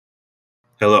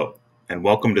Hello, and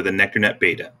welcome to the NectarNet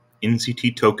Beta,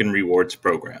 NCT Token Rewards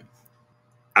Program.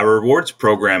 Our rewards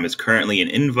program is currently in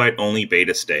invite-only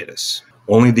beta status.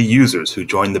 Only the users who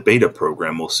join the beta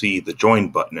program will see the Join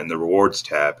button in the Rewards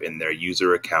tab in their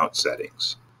user account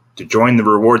settings. To join the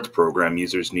rewards program,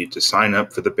 users need to sign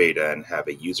up for the beta and have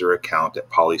a user account at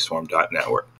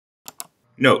PolySwarm.network.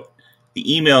 Note,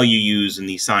 the email you use in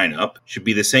the sign-up should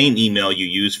be the same email you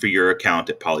use for your account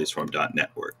at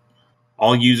PolySwarm.network.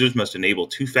 All users must enable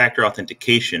two-factor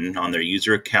authentication on their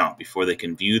user account before they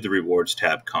can view the Rewards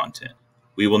tab content.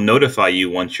 We will notify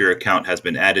you once your account has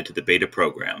been added to the beta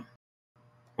program.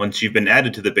 Once you've been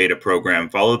added to the beta program,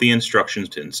 follow the instructions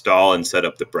to install and set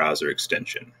up the browser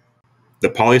extension. The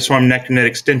PolySwarm NectarNet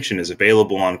extension is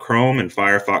available on Chrome and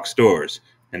Firefox stores,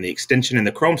 and the extension in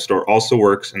the Chrome store also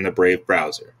works in the Brave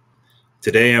browser.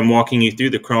 Today I'm walking you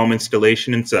through the Chrome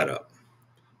installation and setup.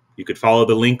 You could follow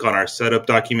the link on our setup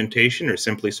documentation or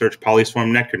simply search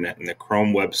PolySwarm NectarNet in the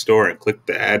Chrome web store and click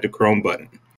the Add to Chrome button.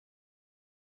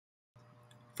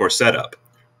 For setup,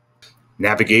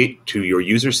 navigate to your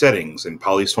user settings in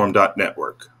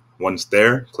PolySwarm.network. Once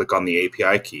there, click on the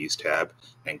API Keys tab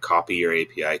and copy your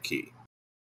API key.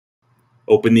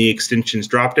 Open the Extensions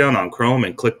dropdown on Chrome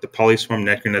and click the PolySwarm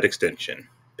NectarNet extension.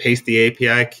 Paste the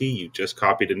API key you just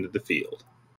copied into the field.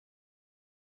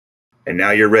 And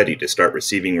now you're ready to start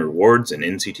receiving rewards and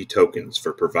NCT tokens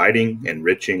for providing,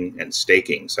 enriching, and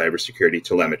staking cybersecurity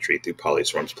telemetry through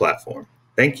PolySwarm's platform.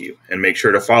 Thank you, and make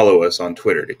sure to follow us on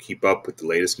Twitter to keep up with the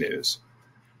latest news.